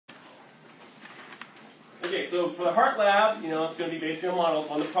Okay, so for the heart lab, it's going to be based on models.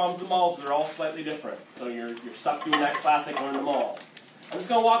 One of the problems with the models is they're all slightly different. So you're stuck doing that classic learn them all. I'm just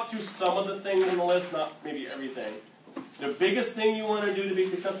going to walk through some of the things on the list, not maybe everything. The biggest thing you want to do to be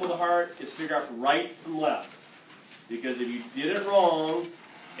successful with the heart is figure out right from left. Because if you did it wrong,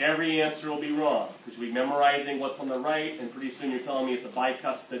 every answer will be wrong. Because you'll be memorizing what's on the right, and pretty soon you're telling me it's a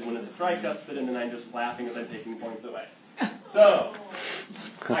bicuspid when it's a tricuspid, and then I'm just laughing as I'm taking points away. So,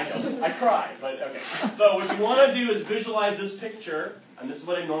 I know, I cry, but okay. So what you want to do is visualize this picture, and this is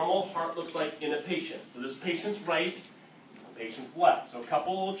what a normal heart looks like in a patient. So this patient's right, the patient's left. So a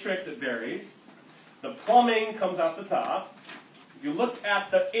couple little tricks, it varies. The plumbing comes out the top. If you look at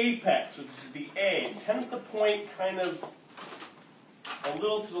the apex, which is the A, it tends to point kind of a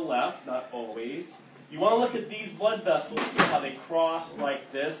little to the left, not always. You want to look at these blood vessels, how they cross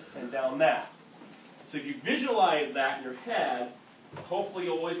like this and down that. So if you visualize that in your head, hopefully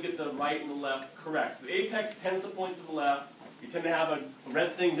you'll always get the right and the left correct. So the apex tends to point to the left. You tend to have a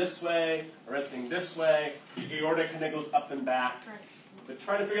red thing this way, a red thing this way. The aorta kind of goes up and back. But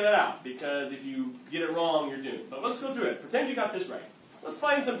try to figure that out, because if you get it wrong, you're doomed. But let's go through it. Pretend you got this right. Let's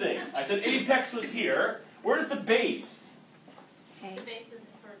find some things. I said apex was here. Where's the base? Okay.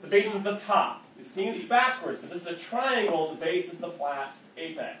 The base is the top. It seems backwards, but this is a triangle. The base is the flat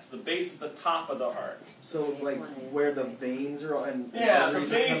apex. The base is the top of the heart. So, like, where the veins are and yeah, so arteries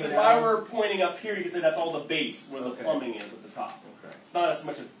are base, coming if I out? were pointing up here, you could say that's all the base, where the Okay. plumbing is at the top. Okay. It's not as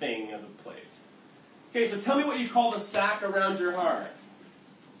much a thing as a place. Okay, so tell me what you call the sac around your heart.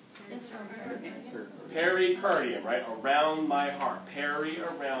 Pericardium, right? Around my heart. Peri,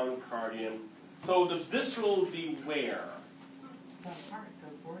 around, cardium. So the visceral would be where?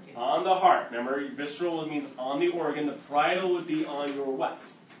 On the heart. Remember, visceral means on the organ. The parietal would be on your what?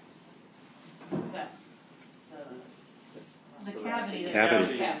 What's that? The cavity.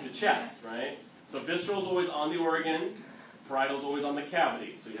 The chest, right? So visceral is always on the organ. Parietal is always on the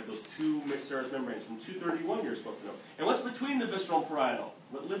cavity. So you have those two serous membranes. From 231 you're supposed to know. And what's between the visceral and parietal?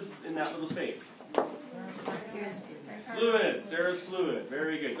 What lives in that little space? Fluid. Serous fluid.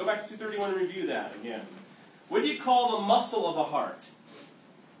 Very good. Go back to 231 and review that again. What do you call the muscle of a heart?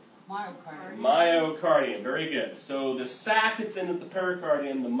 Myocardium. Myocardium. Very good. So the sac it's in is the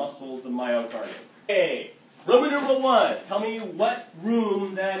pericardium, the muscle is the myocardium. Okay. Roman numeral 1. Tell me what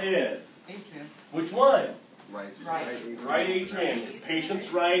room that is. Atrium. Which one? Right. Right atrium.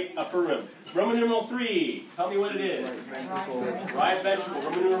 Patient's right upper room. Roman numeral 3. Tell me what it is. Right ventricle.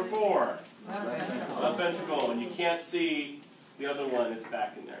 Roman numeral 4. Left ventricle. And you can't see the other one, it's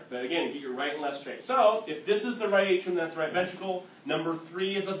back in there. But again, get your right and left straight. So, if this is the right atrium, that's the right ventricle. Number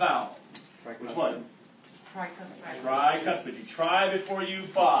 3 is a valve. Which one? Tricuspid. Tricuspid. You try before you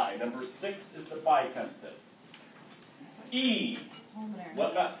buy. Number 6 is the bicuspid. E. Pulmonary.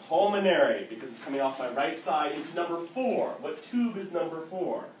 What got pulmonary? Because it's coming off my right side into number 4. What tube is number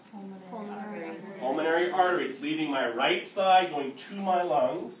 4? Pulmonary artery. It's leaving my right side, going to my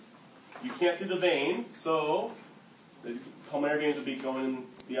lungs. You can't see the veins, so the pulmonary veins would be going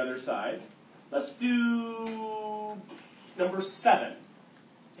the other side. Let's do number 7.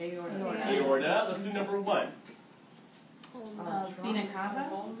 Aorta. Let's do number 1. Vena cava.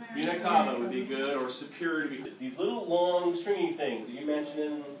 Vena cava would be good, or superior to be good. These little long stringy things that you mentioned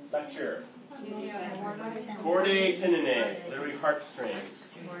in lecture. Chordae tendineae, literally heartstrings.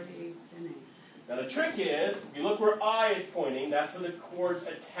 Now the trick is, if you look where I is pointing, that's where the cords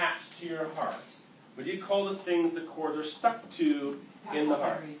attach to your heart. What do you call the things the cords are stuck to in the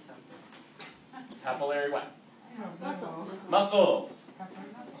heart? Papillary what? Muscles.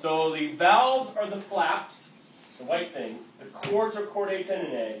 So the valves are the flaps, the white things. The cords are chordae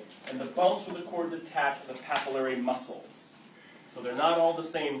tendineae, and the bumps are the cords attached to the papillary muscles. So they're not all the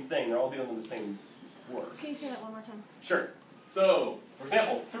same thing. They're all dealing with the same work. Can you say that one more time? Sure. So, for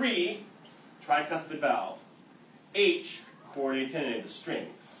example, 3, tricuspid valve. H, chordae tendineae, the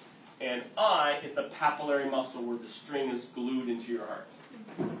strings. And I is the papillary muscle where the string is glued into your heart.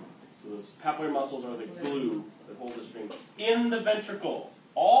 So those papillary muscles are the glue that hold the string. In the ventricles,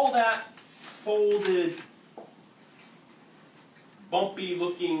 all that folded,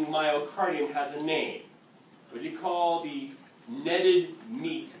 bumpy-looking myocardium has a name. What do you call the netted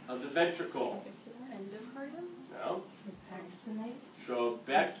meat of the ventricle? Endocardium? No.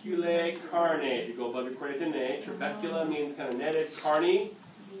 Trabeculae carne. If you go above your chordae tendineae, trabecula means kind of netted, carne.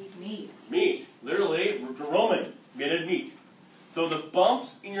 Meat. Literally, Roman, netted meat. So the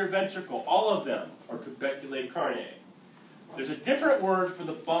bumps in your ventricle, all of them, are trabeculae carne. There's a different word for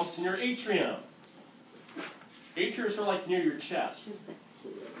the bumps in your atrium. Atrium is sort of like near your chest.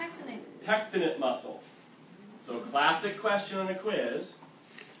 Pectinate. Pectinate muscles. So classic question on a quiz.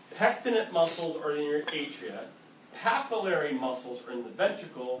 Pectinate muscles are in your atria. Papillary muscles are in the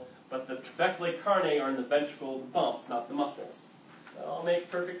ventricle, but the trabecular carnae are in the ventricle bumps, not the muscles. That all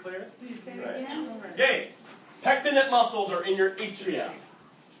make perfect clear? Right. Okay. Pectinate muscles are in your atria.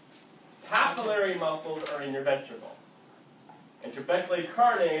 Papillary muscles are in your ventricle. And trabecular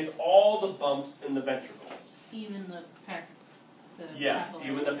carnae is all the bumps in the ventricles. Even the Yes,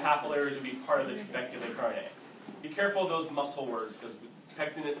 even the papillaries would be part of the trabecular carnae. Be careful of those muscle words, because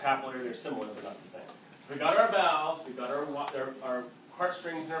pectinate and papillary, they're similar, but not the same. So we got our valves, we got our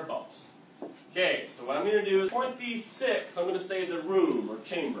heartstrings and our bumps. Okay, so what I'm going to do is 26, I'm going to say is a room or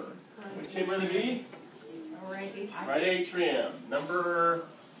chamber. What chamber would it be? Right atrium. Number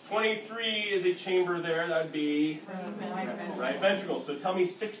 23 is a chamber there, that would be right ventricle. So tell me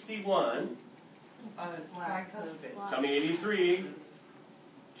 61. Tell me 83.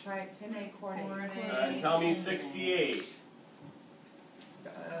 And tell me 68.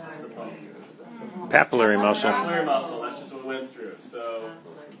 That's the problem. Papillary muscle. Papillary muscle, that's just what we went through. So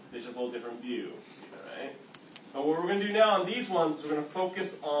there's just a little different view. Alright? But what we're going to do now on these ones is we're going to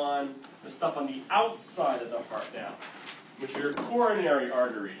focus on the stuff on the outside of the heart now, which are your coronary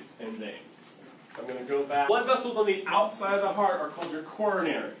arteries and veins. So I'm going to go back. Blood vessels on the outside of the heart are called your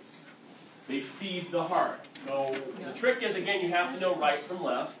coronaries. They feed the heart. So the trick is, again, you have to know right from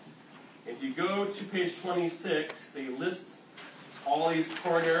left. If you go to page 26, they list all these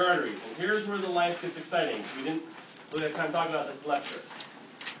coronary arteries. And here's where the life gets exciting. We didn't really have time to talk about this lecture.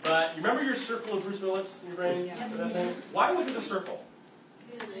 But you remember your circle of Bruce Willis in your brain? Yeah. That thing? Why was it a circle?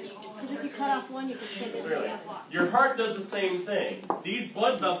 Because if you cut off one, you could fit it in Really? the other. Your heart does the same thing. These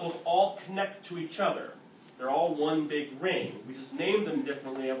blood vessels all connect to each other. They're all one big ring. We just name them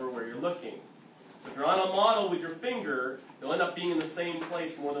differently everywhere you're looking. So if you're on a model with your finger, they'll end up being in the same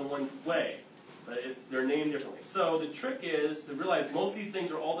place more than one way. But they're named differently. So the trick is to realize most of these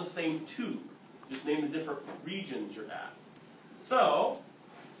things are all the same tube. Just name the different regions you're at. So,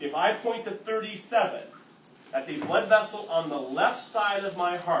 if I point to 37, that's a blood vessel on the left side of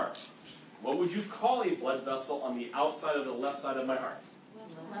my heart. What would you call a blood vessel on the outside of the left side of my heart?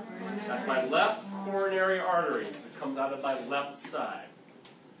 That's my left coronary artery that comes out of my left side.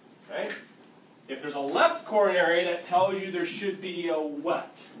 Okay? If there's a left coronary, that tells you there should be a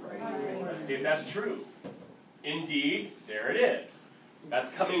what? Let's see if that's true. Indeed, there it is.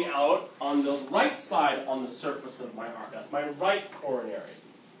 That's coming out on the right side on the surface of my heart. That's my right coronary.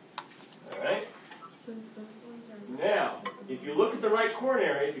 Alright? Now, if you look at the right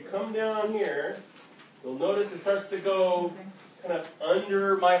coronary, if you come down here, you'll notice it starts to go kind of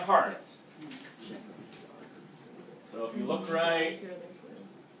under my heart. So if you look right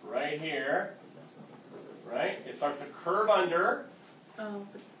here, right, it starts to curve under, and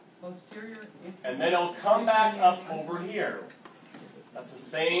then it'll come back up over here. That's the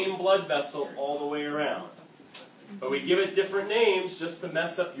same blood vessel all the way around. But we give it different names just to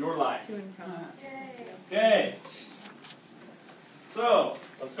mess up your life. Okay. So,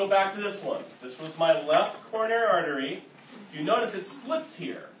 let's go back to this one. This was my left coronary artery. You notice it splits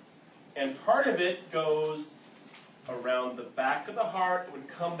here. And part of it goes around the back of the heart. It would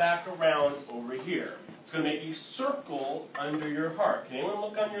come back around over here. It's going to make a circle under your heart. Can anyone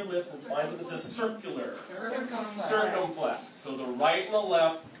look on your list and find what this says? Circular. Circumflex. So the right and the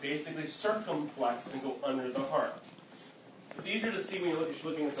left basically circumflex and go under the heart. It's easier to see when you're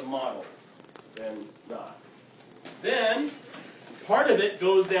looking at the model than not. Then, part of it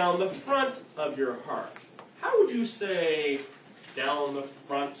goes down the front of your heart. How would you say down the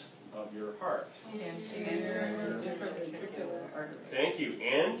front of your heart? Thank you.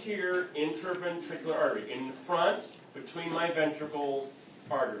 Anterior interventricular artery. In front, between my ventricles,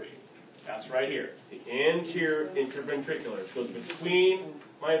 artery. That's right here. The anterior interventricular. It goes between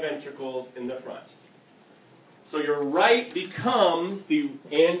my ventricles in the front. So your right becomes the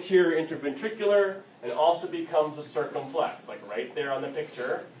anterior interventricular and also becomes the circumflex, like right there on the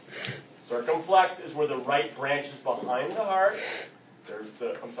picture. Circumflex is where the right branches behind the heart. There's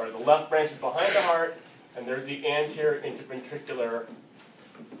the left branches behind the heart, and there's the anterior interventricular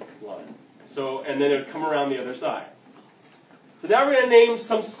one. So, and then it would come around the other side. So now we're going to name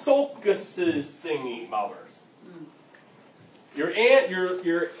some sulcuses thingy bobbers. Your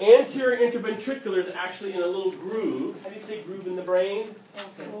anterior interventricular is actually in a little groove. How do you say groove in the brain?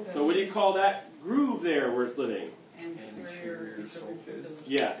 So what do you call that groove there where it's living?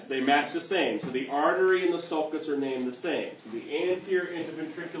 Yes, they match the same. So the artery and the sulcus are named the same. So the anterior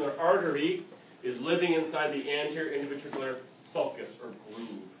interventricular artery is living inside the anterior interventricular sulcus or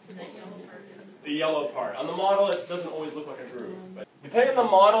groove. So that yellow part is The yellow part. On the model, it doesn't always look like a groove. But depending on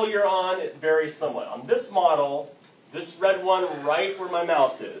the model you're on, it varies somewhat. On this model, This red one right where my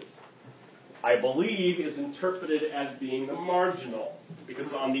mouse is, I believe is interpreted as being the marginal because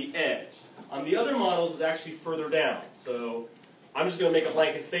it's on the edge. On the other models, it's actually further down. So I'm just going to make a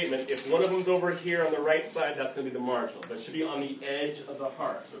blanket statement. If one of them's over here on the right side, that's going to be the marginal. But it should be on the edge of the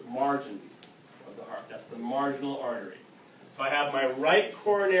heart, so margin of the heart. That's the marginal artery. So I have my right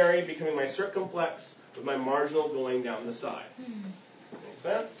coronary becoming my circumflex with my marginal going down the side. Make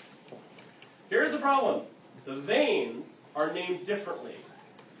sense? Here's the problem. The veins are named differently.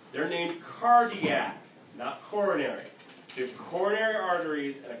 They're named cardiac, not coronary. So you have coronary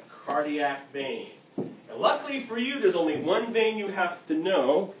arteries and a cardiac vein. And luckily for you, there's only one vein you have to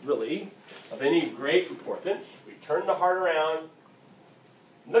know, really, of any great importance. We turn the heart around.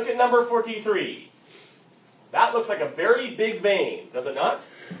 Look at number 43. That looks like a very big vein, does it not?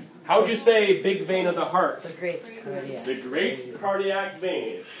 How would you say big vein of the heart? The great cardiac. The great cardiac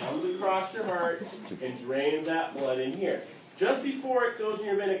vein. It comes across your heart and drains that blood in here. Just before it goes in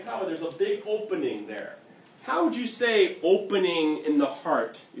your vena cava, there's a big opening there. How would you say opening in the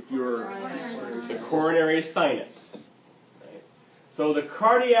heart if you're the coronary sinus? Right? So the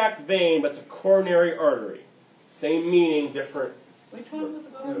cardiac vein, but it's a coronary artery. Same meaning, different. Which one was the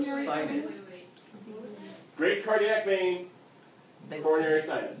coronary? Sinus. Great cardiac vein, coronary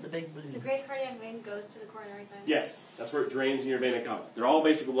sinus. The big blue. The great cardiac vein goes to the coronary sinus? Yes, that's where it drains in your vena cava. They're all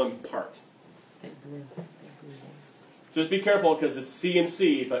basically one part. Big blue. Big blue. So just be careful because it's C and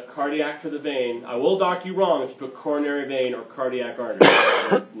C, but cardiac for the vein. I will dock you wrong if you put coronary vein or cardiac artery.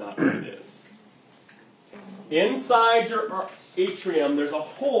 That's not what it is. Inside your atrium, there's a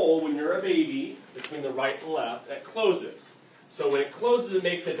hole when you're a baby between the right and left that closes. So when it closes, it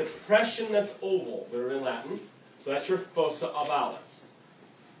makes a depression that's oval, literally in Latin. So that's your fossa ovalis.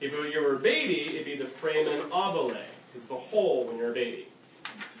 If you were a baby, it'd be the foramen ovale. It's the hole when you're a baby.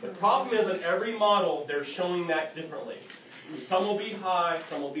 The problem is in every model, they're showing that differently. Some will be high,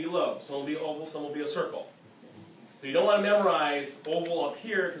 some will be low. Some will be oval, some will be a circle. So you don't want to memorize oval up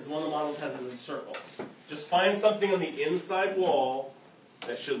here because one of the models has it as a circle. Just find something on the inside wall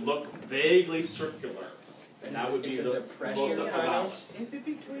that should look vaguely circular. And that would be the fossa ovalis. Is it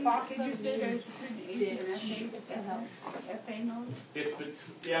between, did you say there's between It's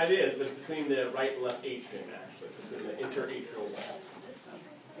yeah, it is, but it's between the right and left atrium, actually. It's between the interatrial wall.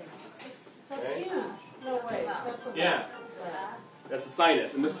 Okay? No way. Yeah, that's the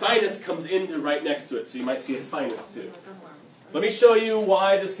sinus. And the sinus comes into right next to it, so you might see a sinus too. So let me show you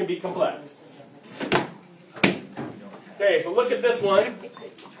why this can be complex. Okay, so look at this one.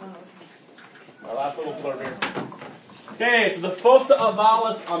 My last little blurb here. Okay, so the fossa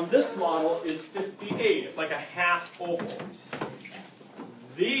ovalis on this model is 58. It's like a half oval.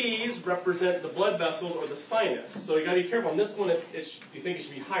 These represent the blood vessels or the sinus. So you got to be careful. On this one, you think it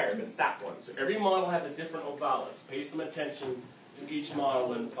should be higher, but it's that one. So every model has a different ovalis. Pay some attention to each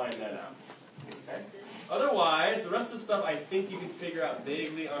model and find that out. Okay? Otherwise, the rest of the stuff I think you can figure out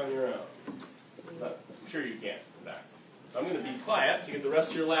vaguely on your own. But I'm sure you can, in fact. So I'm going to be quiet so you get the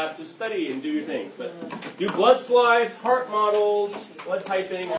rest of your lab to study and do your things. But do blood slides, heart models, blood typing.